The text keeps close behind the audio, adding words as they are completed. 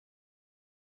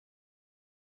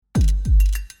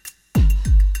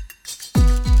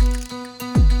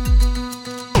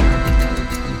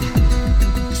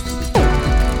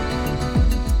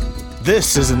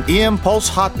This is an EM Pulse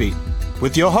Heartbeat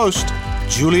with your host,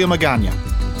 Julia Magana.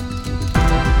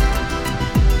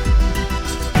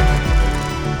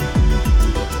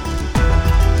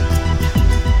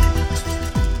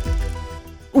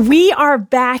 We are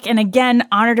back, and again,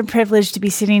 honored and privileged to be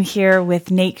sitting here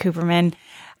with Nate Cooperman.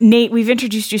 Nate, we've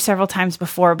introduced you several times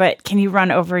before, but can you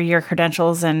run over your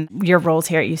credentials and your roles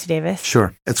here at UC Davis?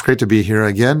 Sure. It's great to be here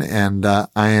again, and I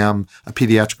am a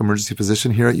pediatric emergency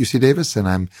physician here at UC Davis, and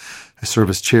I serve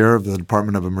as chair of the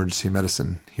Department of Emergency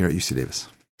Medicine here at UC Davis.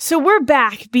 So we're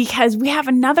back because we have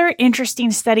another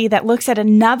interesting study that looks at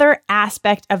another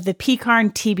aspect of the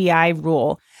PECARN TBI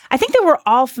rule. I think that we're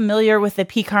all familiar with the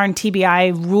PECARN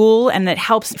TBI rule and that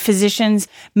helps physicians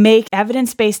make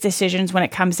evidence-based decisions when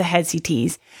it comes to head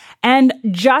CTs. And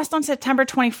just on September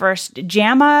 21st,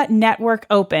 JAMA Network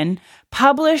Open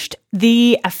published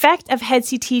the effect of head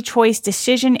CT choice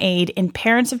decision aid in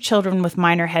parents of children with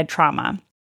minor head trauma.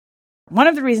 One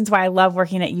of the reasons why I love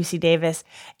working at UC Davis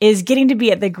is getting to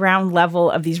be at the ground level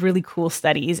of these really cool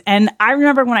studies. And I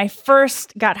remember when I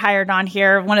first got hired on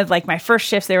here, one of my first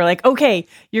shifts, they were like, okay,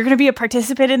 you're going to be a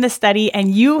participant in the study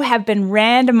and you have been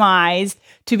randomized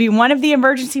to be one of the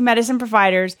emergency medicine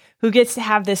providers who gets to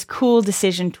have this cool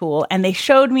decision tool. And they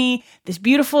showed me this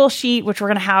beautiful sheet, which we're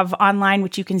going to have online,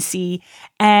 which you can see.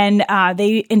 And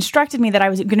they instructed me that I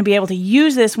was going to be able to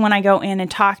use this when I go in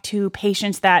and talk to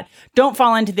patients that don't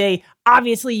fall into the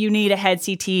obviously you need a head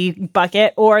CT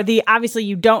bucket or the obviously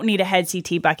you don't need a head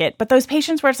CT bucket. But those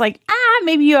patients where it's like,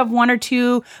 maybe you have one or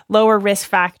two lower risk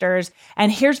factors.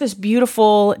 And here's this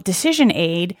beautiful decision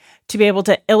aid to be able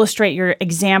to illustrate your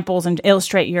examples and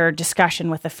illustrate your discussion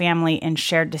with the family in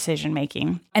shared decision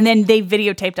making. And then they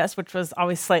videotaped us, which was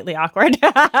always slightly awkward.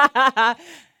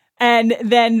 And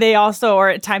then they also, or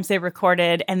at times they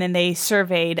recorded, and then they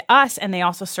surveyed us and they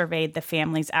also surveyed the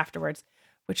families afterwards,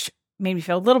 which made me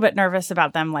feel a little bit nervous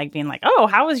about them being like, oh,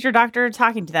 how was your doctor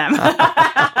talking to them?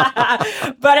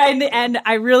 But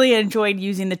I really enjoyed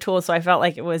using the tool, so I felt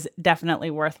like it was definitely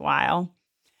worthwhile.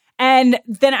 And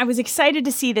then I was excited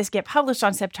to see this get published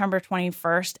on September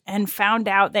 21st and found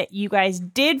out that you guys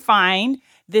did find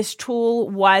this tool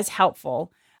was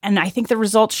helpful. And I think the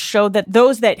results showed that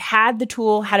those that had the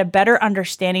tool had a better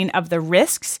understanding of the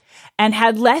risks and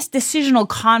had less decisional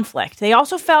conflict. They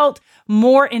also felt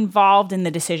more involved in the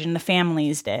decision, the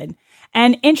families did.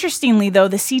 And interestingly, though,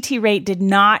 the CT rate did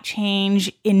not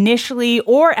change initially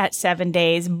or at 7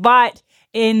 days, but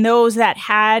in those that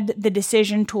had the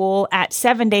decision tool at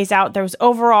 7 days out, there was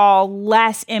overall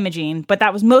less imaging, but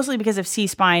that was mostly because of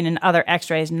C-spine and other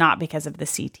x-rays, not because of the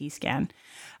CT scan.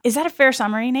 Is that a fair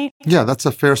summary, Nate? Yeah, that's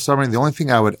a fair summary. The only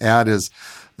thing I would add is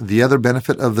the other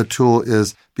benefit of the tool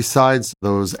is besides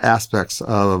those aspects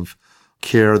of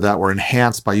care that were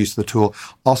enhanced by use of the tool,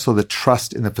 also the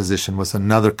trust in the physician was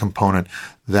another component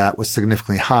that was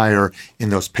significantly higher in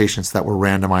those patients that were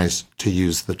randomized to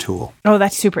use the tool. Oh,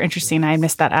 that's super interesting. I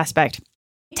missed that aspect.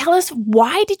 Tell us,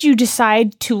 why did you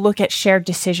decide to look at shared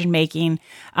decision-making?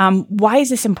 Why is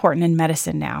this important in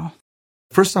medicine now?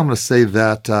 First, I'm going to say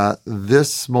that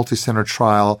this multi-center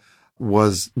trial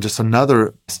was just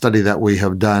another study that we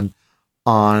have done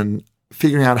on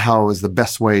figuring out how is the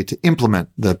best way to implement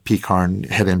the PECARN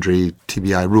head injury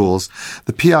TBI rules.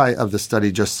 The PI of the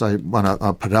study, just I want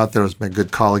to put it out there, was my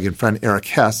good colleague and friend Eric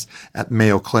Hess at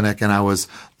Mayo Clinic, and I was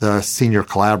the senior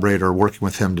collaborator working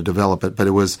with him to develop it. But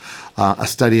it was a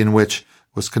study in which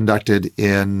was conducted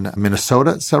in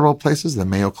Minnesota at several places, the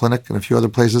Mayo Clinic and a few other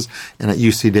places, and at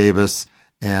UC Davis,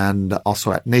 and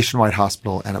also at Nationwide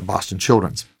Hospital and at Boston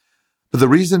Children's. But the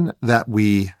reason that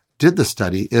we did the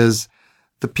study is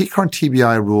the PECARN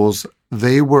TBI rules,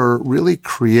 they were really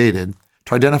created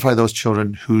to identify those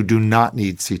children who do not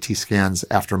need CT scans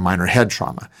after minor head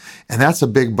trauma. And that's a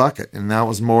big bucket, and that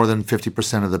was more than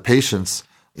 50% of the patients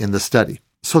in the study.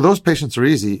 So those patients are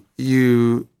easy.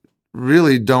 You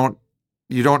really don't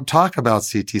talk about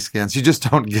CT scans. You just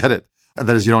don't get it.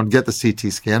 That is, you don't get the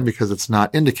CT scan because it's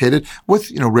not indicated,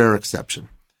 with rare exception.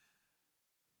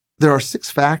 There are 6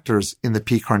 factors in the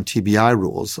PECARN TBI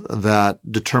rules that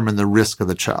determine the risk of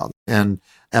the child. And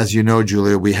as you know,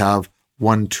 Julia, we have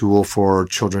one tool for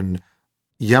children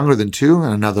younger than 2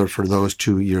 and another for those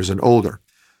 2 years and older.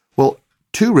 Well,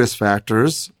 2 risk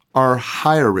factors are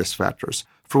higher risk factors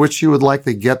for which you would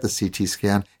likely get the CT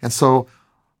scan. And so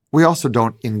we also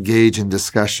don't engage in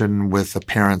discussion with the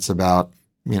parents about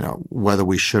whether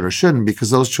we should or shouldn't,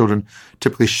 because those children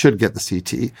typically should get the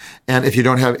CT. And if you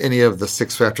don't have any of the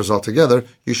 6 factors altogether,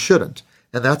 you shouldn't.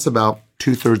 And that's about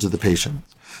 2/3 of the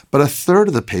patients. But 1/3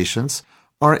 of the patients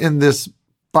are in this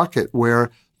bucket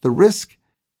where the risk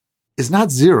is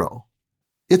not 0.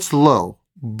 It's low,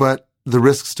 but the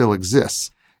risk still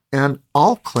exists. And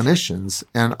all clinicians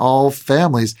and all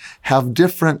families have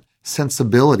different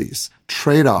sensibilities,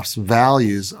 trade-offs,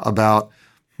 values about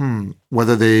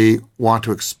whether they want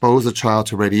to expose a child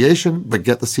to radiation but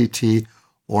get the CT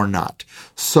or not.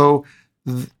 So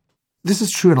this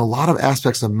is true in a lot of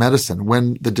aspects of medicine.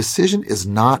 When the decision is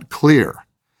not clear,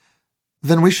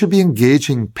 then we should be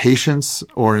engaging patients,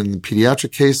 or in the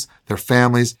pediatric case, their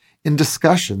families, in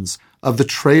discussions of the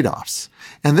trade-offs.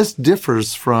 And this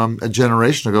differs from a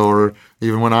generation ago, or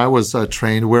even when I was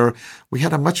trained, where we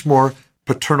had a much more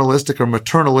paternalistic or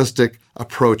maternalistic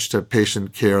approach to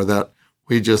patient care, that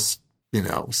we just,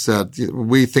 said,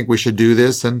 we think we should do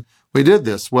this, and we did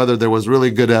this, whether there was really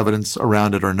good evidence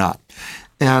around it or not.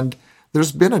 And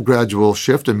there's been a gradual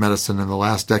shift in medicine in the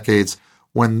last decades,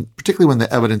 particularly when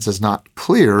the evidence is not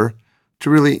clear, to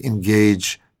really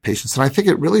engage patients. And I think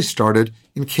it really started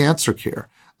in cancer care,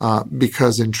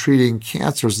 because in treating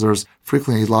cancers, there's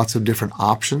frequently lots of different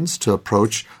options to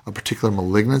approach a particular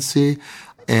malignancy.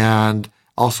 And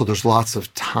also, there's lots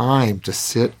of time to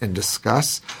sit and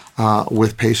discuss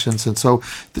with patients. And so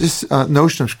this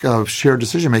notion of shared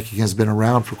decision-making has been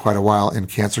around for quite a while in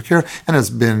cancer care, and has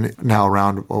been now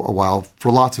around a while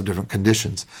for lots of different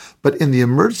conditions. But in the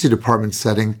emergency department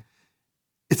setting,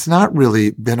 it's not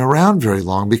really been around very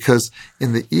long, because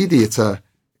in the ED, it's a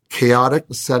chaotic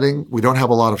setting. We don't have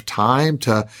a lot of time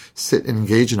to sit and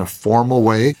engage in a formal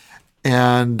way.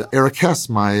 And Eric Hess,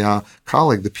 my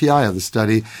colleague, the PI of the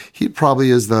study, he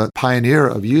probably is the pioneer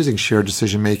of using shared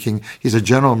decision-making. He's a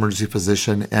general emergency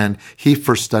physician, and he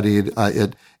first studied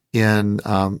it in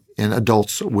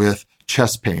adults with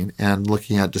chest pain and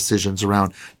looking at decisions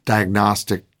around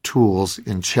diagnostic tools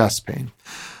in chest pain.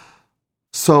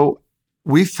 So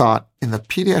we thought in the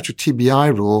pediatric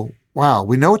TBI rule, wow,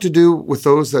 we know what to do with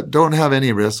those that don't have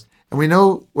any risk, and we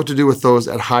know what to do with those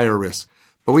at higher risk.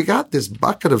 But we got this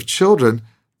bucket of children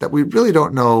that we really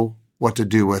don't know what to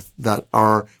do with, that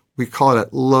are, we call it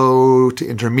at low to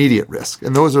intermediate risk.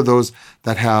 And those are those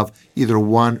that have either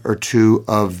one or two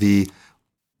of the,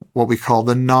 what we call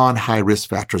the non-high risk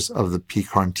factors of the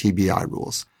PCARN TBI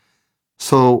rules.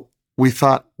 So we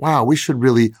thought, wow, we should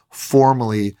really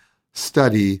formally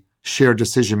study shared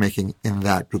decision-making in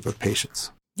that group of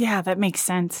patients. Yeah, that makes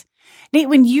sense. Nate,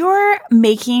 when you're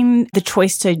making the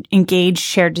choice to engage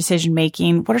shared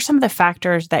decision-making, what are some of the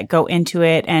factors that go into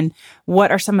it, and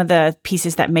what are some of the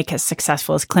pieces that make us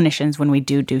successful as clinicians when we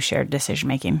do shared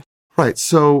decision-making? Right.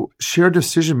 So shared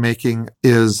decision-making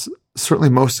is certainly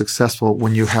most successful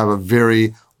when you have a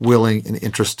very willing and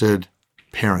interested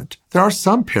parent. There are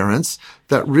some parents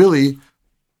that really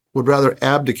would rather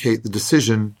abdicate the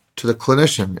decision to the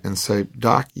clinician and say,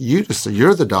 Doc, you're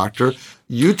the doctor.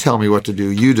 You tell me what to do.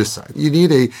 You decide. You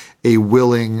need a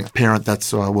willing parent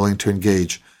that's willing to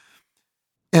engage.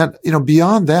 And,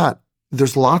 beyond that,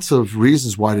 there's lots of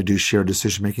reasons why to do shared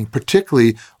decision-making,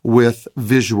 particularly with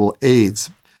visual aids.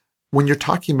 When you're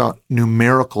talking about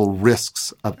numerical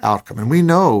risks of outcome, and we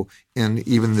know in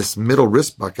even this middle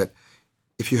risk bucket,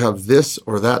 if you have this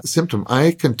or that symptom,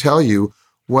 I can tell you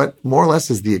what more or less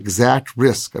is the exact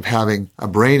risk of having a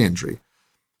brain injury.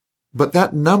 But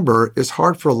that number is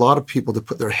hard for a lot of people to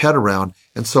put their head around.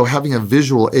 And so having a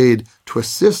visual aid to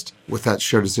assist with that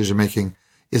shared decision-making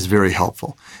is very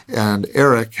helpful. And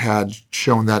Eric had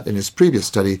shown that in his previous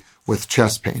study with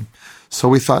chest pain. So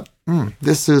we thought,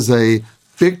 this is a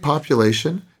big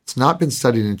population. It's not been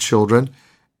studied in children.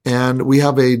 And we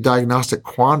have a diagnostic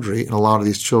quandary in a lot of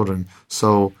these children.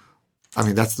 So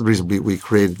that's the reason we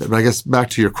created it. But I guess back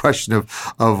to your question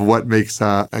of what makes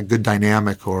a good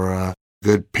dynamic or a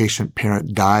good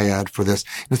patient-parent dyad for this.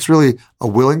 And it's really a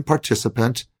willing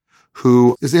participant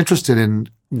who is interested in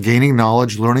gaining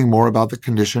knowledge, learning more about the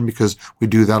condition, because we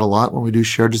do that a lot when we do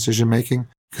shared decision-making.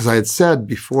 Because I had said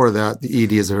before that the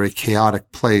ED is a very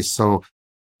chaotic place. So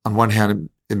on one hand,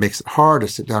 it makes it hard to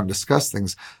sit down and discuss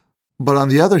things. But on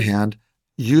the other hand,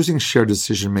 using shared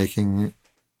decision-making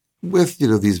with,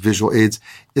 these visual aids,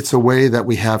 it's a way that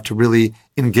we have to really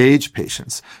engage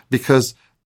patients. Because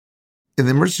in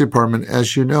the emergency department,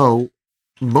 as you know,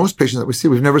 most patients that we see,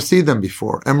 we've never seen them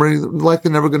before, and we're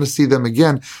likely never going to see them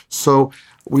again. So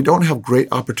we don't have great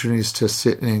opportunities to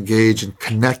sit and engage and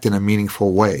connect in a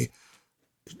meaningful way.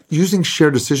 Using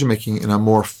shared decision-making in a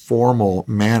more formal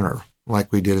manner,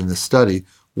 like we did in this study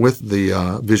with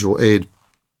the visual aid,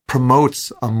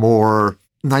 promotes a more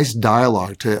nice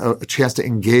dialogue, to a chance to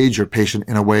engage your patient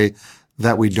in a way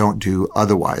that we don't do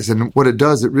otherwise. And what it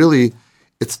does,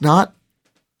 it's not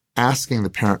asking the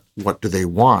parent what do they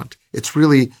want. It's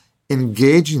really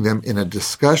engaging them in a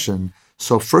discussion.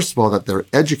 So first of all, that they're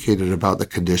educated about the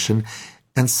condition.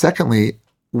 And secondly,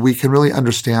 we can really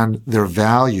understand their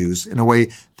values in a way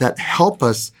that help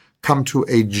us come to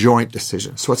a joint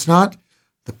decision. So it's not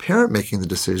the parent making the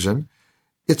decision.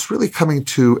 It's really coming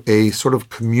to a sort of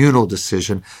communal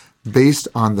decision based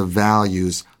on the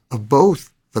values of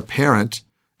both the parent,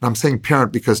 and I'm saying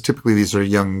parent because typically these are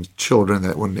young children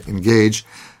that would engage,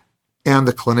 and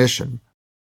the clinician.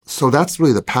 So that's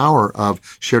really the power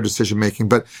of shared decision-making.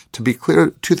 But to be clear,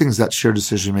 two things that shared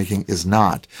decision-making is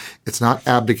not. It's not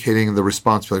abdicating the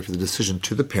responsibility for the decision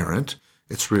to the parent.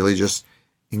 It's really just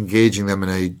engaging them in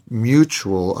a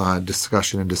mutual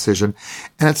discussion and decision.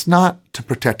 And it's not to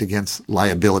protect against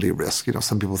liability risk.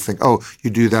 Some people think, oh,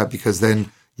 you do that because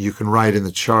then you can write in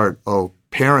the chart, oh,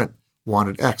 parent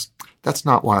wanted X. That's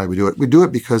not why we do it. We do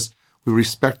it because we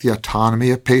respect the autonomy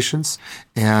of patients,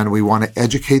 and we want to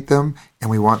educate them,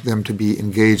 and we want them to be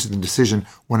engaged in the decision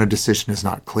when a decision is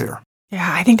not clear. Yeah,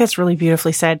 I think that's really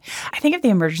beautifully said. I think of the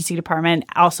emergency department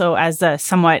also as a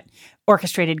somewhat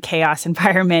orchestrated chaos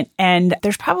environment, and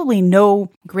there's probably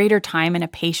no greater time in a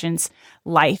patient's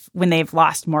life when they've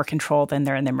lost more control than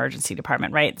they're in the emergency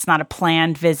department, right? It's not a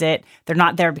planned visit. They're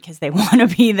not there because they want to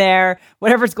be there.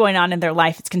 Whatever's going on in their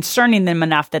life, it's concerning them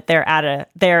enough that they're at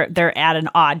an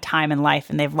odd time in life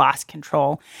and they've lost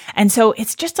control. And so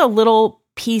it's just a little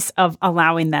piece of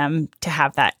allowing them to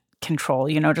have that control,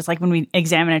 just like when we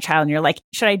examine a child and you're like,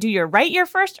 should I do your right ear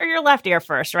first or your left ear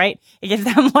first, right? It gives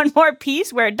them one more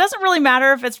piece where it doesn't really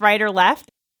matter if it's right or left.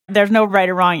 There's no right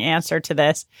or wrong answer to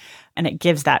this. And it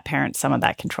gives that parent some of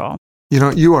that control.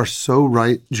 You are so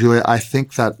right, Julia. I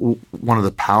think that one of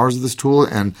the powers of this tool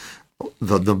and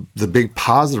the big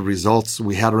positive results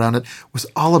we had around it was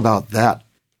all about that.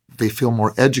 They feel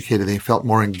more educated. They felt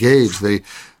more engaged.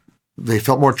 They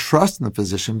felt more trust in the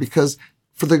physician because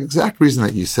for the exact reason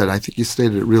that you said, I think you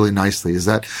stated it really nicely, is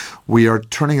that we are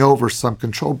turning over some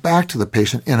control back to the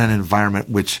patient in an environment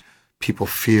which people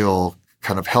feel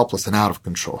kind of helpless and out of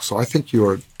control. So I think you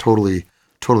are totally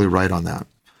right on that.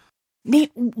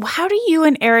 Nate, how do you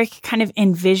and Eric kind of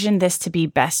envision this to be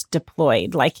best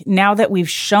deployed? Like now that we've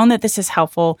shown that this is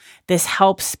helpful, this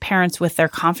helps parents with their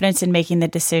confidence in making the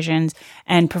decisions,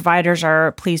 and providers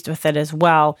are pleased with it as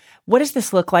well. What does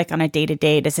this look like on a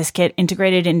day-to-day? Does this get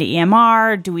integrated into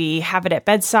EMR? Do we have it at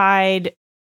bedside?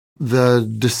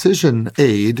 The decision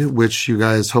aid, which you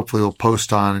guys hopefully will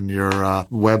post on your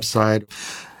website,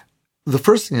 the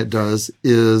first thing it does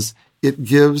is it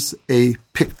gives a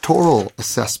pictorial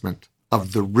assessment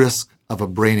of the risk of a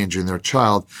brain injury in their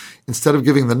child. Instead of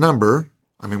giving the number,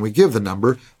 we give the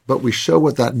number, but we show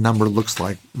what that number looks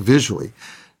like visually.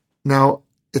 Now,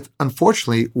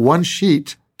 unfortunately, one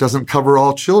sheet doesn't cover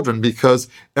all children because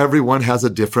everyone has a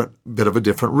different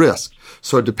risk.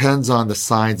 So it depends on the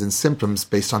signs and symptoms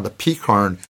based on the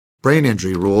PCARN brain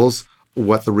injury rules,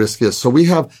 what the risk is. So we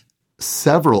have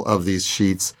several of these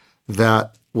sheets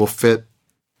that will fit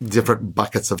different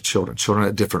buckets of children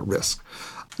at different risk.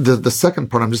 The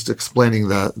second part, I'm just explaining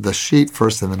the sheet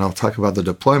first, and then I'll talk about the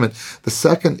deployment. The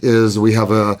second is we have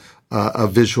a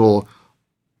visual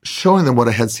showing them what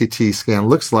a head CT scan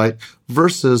looks like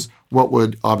versus what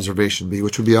would observation be,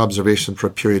 which would be observation for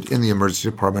a period in the emergency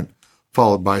department,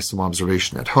 followed by some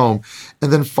observation at home.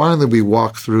 And then finally, we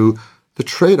walk through the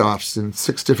trade-offs in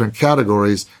 6 different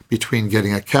categories between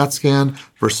getting a CAT scan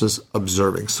versus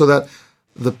observing, so that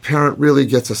the parent really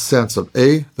gets a sense of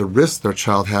A, the risk their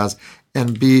child has,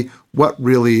 and B, what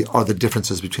really are the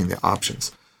differences between the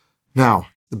options. Now,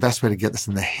 the best way to get this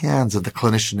in the hands of the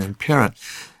clinician and parent,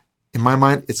 in my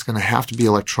mind, it's going to have to be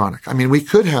electronic. We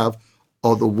could have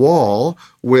the wall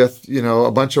with,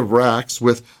 a bunch of racks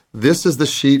with, this is the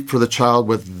sheet for the child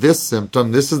with this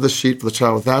symptom, this is the sheet for the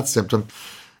child with that symptom.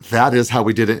 That is how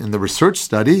we did it in the research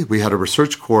study. We had a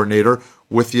research coordinator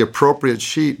with the appropriate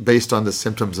sheet based on the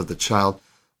symptoms of the child.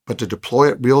 But to deploy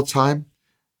it real time,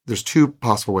 there's 2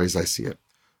 possible ways I see it.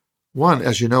 One,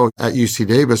 as you know, at UC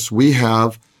Davis, we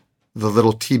have the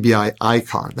little TBI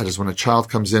icon. That is, when a child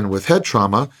comes in with head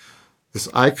trauma, this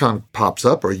icon pops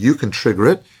up, or you can trigger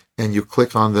it, and you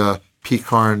click on the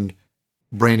PCARN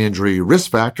brain injury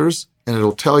risk factors, and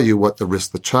it'll tell you what the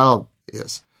risk the child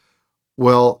is.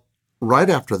 Well, right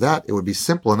after that, it would be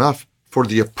simple enough for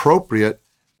the appropriate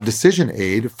decision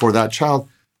aid for that child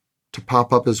to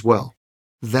pop up as well.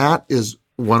 That is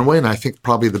one way, and I think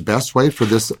probably the best way for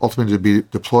this ultimately to be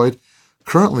deployed.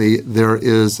 Currently, there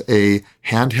is a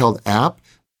handheld app.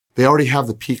 They already have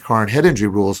the PCARN head injury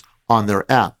rules on their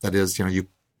app. That is, you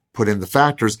put in the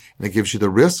factors and it gives you the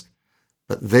risk,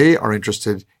 but they are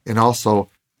interested in also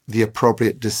the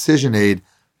appropriate decision aid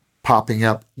popping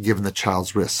up given the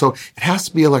child's risk. So it has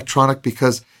to be electronic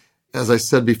because, as I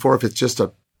said before, if it's just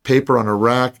a paper on a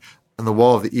rack, in the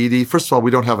wall of the ED. First of all,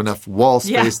 we don't have enough wall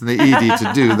space in the ED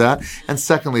to do that. And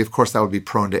secondly, of course, that would be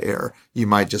prone to error. You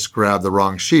might just grab the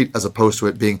wrong sheet as opposed to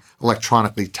it being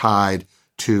electronically tied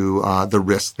to the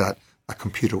risk that a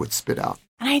computer would spit out.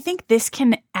 And I think this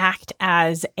can act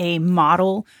as a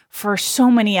model for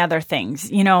so many other things.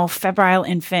 Febrile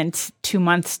infant, 2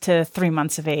 months to 3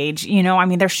 months of age.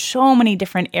 There's so many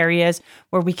different areas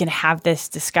where we can have this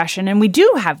discussion. And we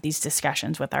do have these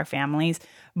discussions with our families,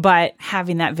 but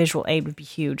having that visual aid would be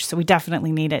huge. So we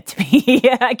definitely need it to be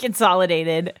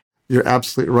consolidated. You're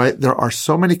absolutely right. There are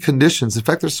so many conditions. In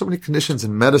fact, there's so many conditions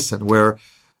in medicine where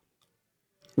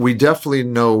we definitely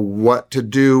know what to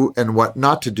do and what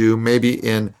not to do, maybe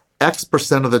in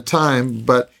X% of the time,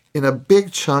 but in a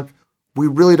big chunk, we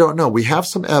really don't know. We have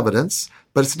some evidence,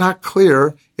 but it's not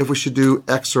clear if we should do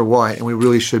X or Y, and we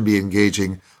really should be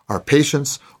engaging our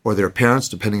patients or their parents,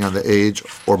 depending on the age,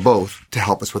 or both, to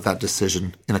help us with that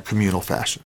decision in a communal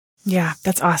fashion. Yeah,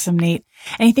 that's awesome, Nate.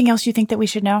 Anything else you think that we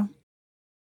should know?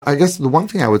 I guess the one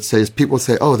thing I would say is people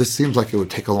say, oh, this seems like it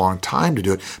would take a long time to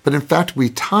do it. But in fact,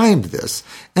 we timed this,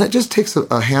 and it just takes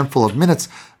a handful of minutes.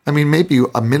 Maybe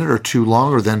a minute or two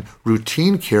longer than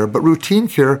routine care, but routine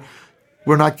care,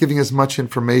 we're not giving as much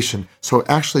information. So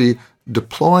actually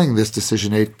deploying this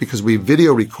decision aid, because we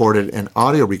video recorded and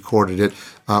audio recorded it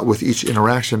with each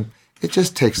interaction, it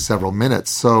just takes several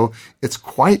minutes. So it's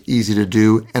quite easy to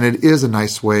do, and it is a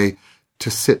nice way to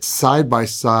sit side by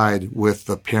side with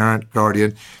the parent,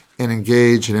 guardian, and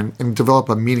engage and develop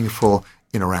a meaningful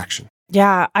interaction.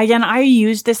 Yeah. Again, I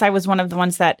used this. I was one of the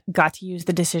ones that got to use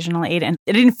the decisional aid, and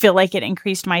it didn't feel like it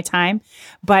increased my time.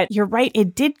 But you're right.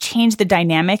 It did change the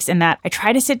dynamics in that I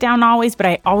try to sit down always, but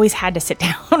I always had to sit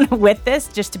down with this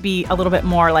just to be a little bit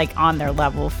more like on their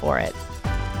level for it.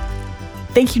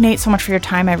 Thank you, Nate, so much for your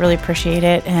time. I really appreciate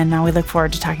it. And we look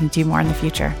forward to talking to you more in the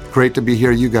future. Great to be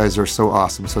here. You guys are so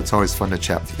awesome. So it's always fun to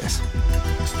chat with you guys.